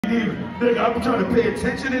ain't even. Nigga, I'm trying to pay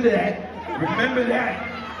attention to that. Remember that.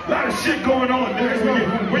 A lot of shit going on,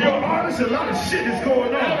 nigga. When you're an artist, a lot of shit is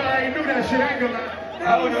going on. I ain't do that shit, I ain't gonna lie.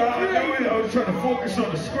 I was trying to focus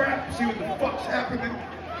on the scrap, see what the fuck's happening.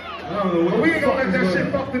 I don't know what we ain't gonna let that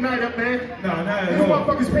shit fuck the night up, man. Nah, nah. These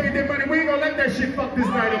motherfuckers paying their money. We ain't gonna let that shit fuck this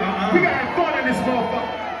night up. We gotta have fun in this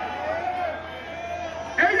motherfucker.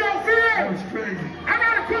 Hey, yo, Phil! That was crazy. I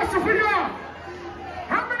got a question for y'all.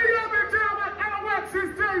 How many of y'all been down with LOX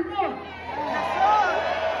since day one? Yes, sir.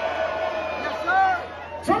 Yes, sir.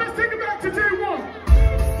 So let's take it back to day one.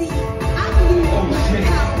 Oh, shit.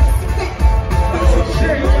 Oh,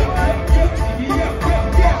 shit.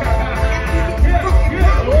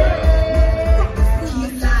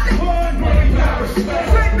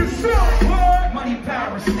 Money,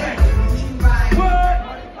 power, respect. What?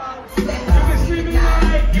 You can see me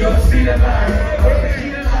like. You'll see the light. What you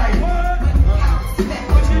need tonight? What?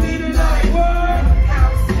 What you need tonight? What?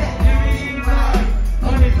 You need tonight.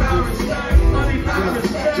 Money, power, respect. Money, power,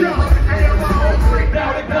 respect. Yo, hey, I'm my own freak.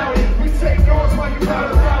 Doubt it. We take noise while you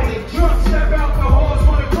proud about it. Drunk, step out, the halls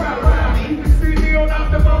want to crowd around me. You can see me on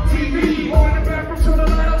Optimum TV. Or in the bathroom, turn the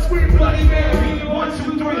light up, scream Bloody Mary. 1,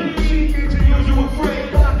 2, 3. She get your usual free.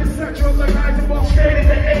 Central like Heisenberg, straight in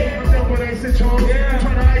the air. I'm done with Ace and Charles. Yeah.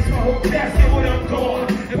 Trying to ice my whole casket when I'm gone.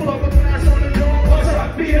 And pull up a glass on the door. Once I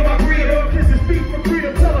beat him, I greet him. Kiss his feet for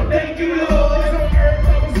freedom. Tell him, thank you, Lord. It's on earth,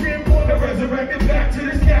 I was getting born. I resurrected back to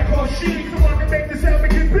this cat called Sheek. So I can make this happen,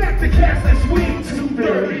 get back to cast this week.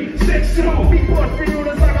 230, 6-2. Be blood for you,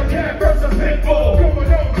 it's like a cat versus a pit bull.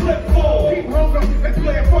 Going on, clip full. Keep hunger and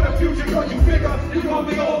playing for the future, cause you figure you gon'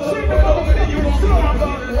 be over and over, then you gon' stronger.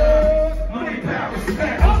 Money, power,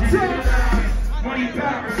 respect. Money,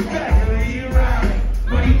 power, respect.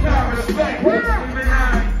 Money, power, respect.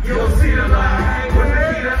 You'll see the light. What you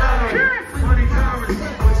need tonight? Money, power,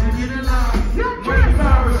 respect. What you need tonight? Money,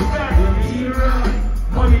 power, respect.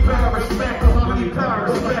 Money, power, respect. Money, power,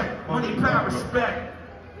 respect. Money, power, respect.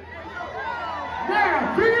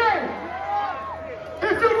 Now, PA,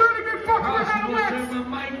 if you really been fucking with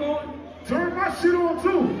LOX, turn my shit on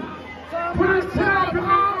too. Put his tab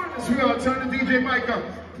on. So we gonna turn the DJ mic up.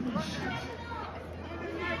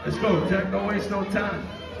 Let's go, Jack. Don't waste no time.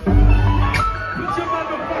 Put your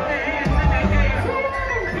motherfucking hands in the air.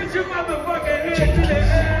 Put your motherfucking hands in the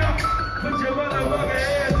air. Put your motherfucking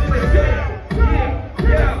hands in the air.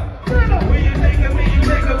 Yeah. When you think of me, you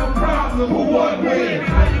think of a problem. Who what way?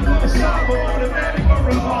 How you gonna solve an automatic or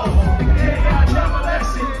revolver? Yeah, I never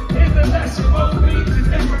lesson. Here's the lesson. Both beats is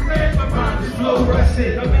different, man. My mind is flow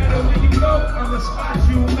rested. No matter where you go, I'ma spot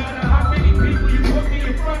you. No matter how many people you put me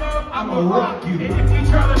in front of, I'ma rock you. And if you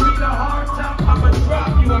try to be the hard top, I'ma drop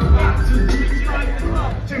you. I got to treat you like the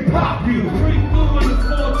club to pop you. Pretty blue in the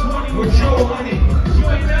 420 with your honey. You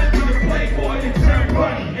ain't nothing to play boy and turn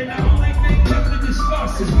bunny. And the only thing left to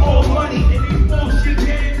discuss is more money. And these bullshit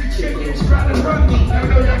games and chickens try to run me. I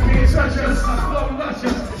know y'all can't touch us. I flow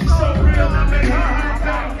luscious. She's so real, I make her high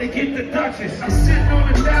top and get the Duchess. I'm sitting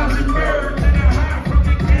on 1,000 birds and I hide from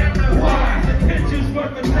the camera. Why? The picture's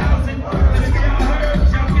worth 1,000 words. If y'all heard,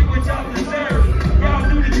 y'all get what y'all deserve. Y'all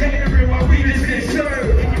do the catering while we just get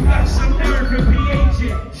served. And you got some nerve and PH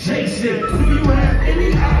it. Jason, do you have any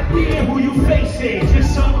idea who you facing?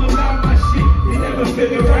 Just something about my shit you never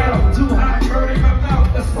figure out. Too hot, burning my mouth,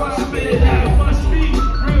 that's why I spit it out. It must be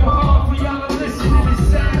real hard for y'all to listen. And it's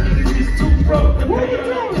sad niggas just too broke to pay it.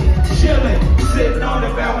 Chillin', sitting on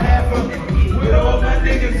about half of it. With all my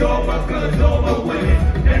niggas, all my guns, all my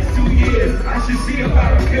women. Next 2 years, I should see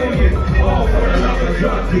about $1 billion. All for the love of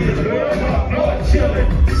drug dealers. More chillin',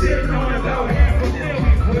 sitting on about half a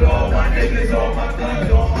million. With all my niggas, all my guns,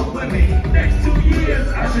 all my women. Next 2 years,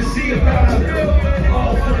 I should see about $1 billion.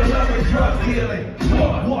 All for the love of drug dealing.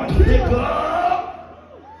 What, nigga?